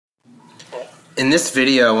In this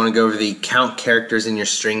video, I want to go over the count characters in your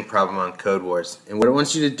string problem on Codewars. And what it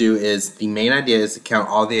wants you to do is, the main idea is to count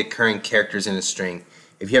all the occurring characters in a string.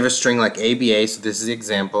 If you have a string like ABA, so this is the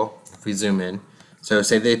example, if we zoom in. So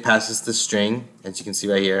say they pass us the string, as you can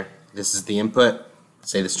see right here. This is the input.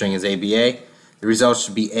 Say the string is ABA. The result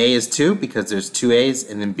should be A is 2 because there's 2 A's,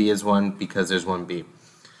 and then B is 1 because there's 1 B.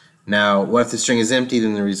 Now, what if the string is empty?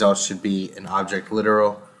 Then the result should be an object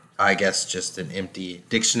literal, I guess just an empty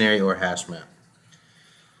dictionary or hash map.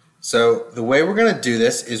 So the way we're going to do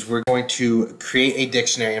this is we're going to create a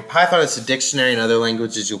dictionary. In Python it's a dictionary. In other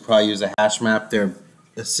languages you'll probably use a hash map. They're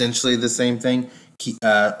essentially the same thing,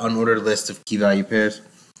 unordered list of key value pairs.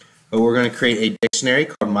 But we're going to create a dictionary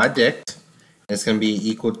called myDict. It's going to be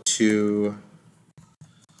equal to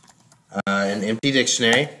an empty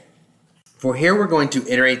dictionary. For here we're going to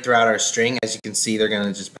iterate throughout our string. As you can see, they're going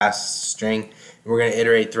to just pass the string. We're going to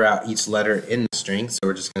iterate throughout each letter in the string. So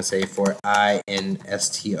we're just going to say for I-N-S-T-R-I-N-G.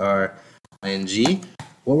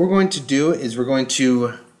 What we're going to do is we're going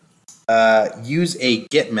to use a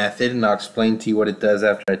get method, and I'll explain to you what it does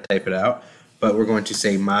after I type it out. But we're going to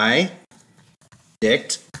say myDict,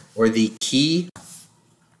 or the key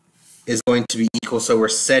is going to be equal, so we're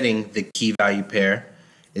setting the key value pair,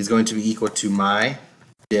 is going to be equal to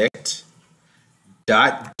myDict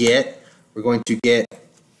dot get. We're going to get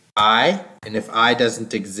I, and if I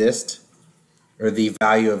doesn't exist, or the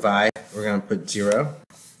value of I, we're going to put 0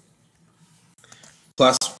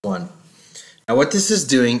 plus 1. Now what this is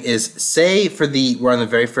doing is, say we're on the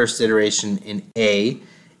very first iteration in A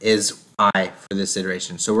is I for this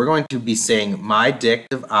iteration. So we're going to be saying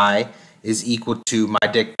myDict of I is equal to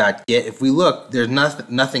myDict.get. If we look, there's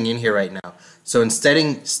nothing in here right now. So instead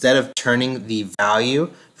of turning the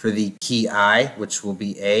value for the key I, which will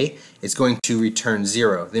be A, it's going to return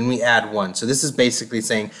 0. Then we add 1. So this is basically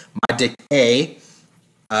saying myDict A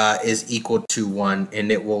is equal to 1,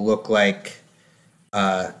 and it will look like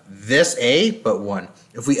this A, but 1.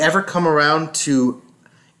 If we ever come around to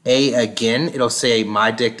A again, it'll say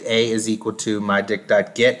myDict A is equal to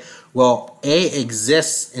myDict.get. Well, A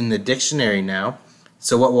exists in the dictionary now,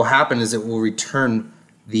 so what will happen is it will return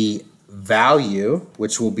the value,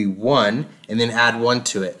 which will be 1, and then add 1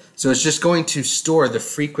 to it. So it's just going to store the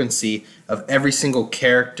frequency of every single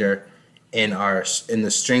character in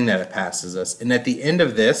the string that it passes us. And at the end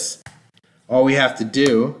of this, all we have to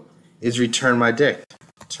do is return myDict,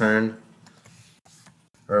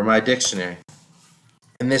 or my dictionary.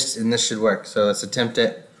 And this should work. So let's attempt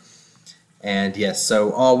it. And yes,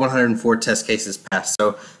 so all 104 test cases passed.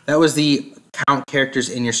 So that was the count characters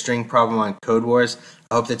in your string problem on Codewars.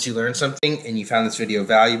 I hope that you learned something and you found this video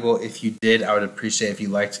valuable. If you did, I would appreciate if you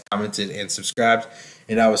liked, commented, and subscribed.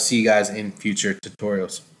 And I will see you guys in future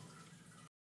tutorials.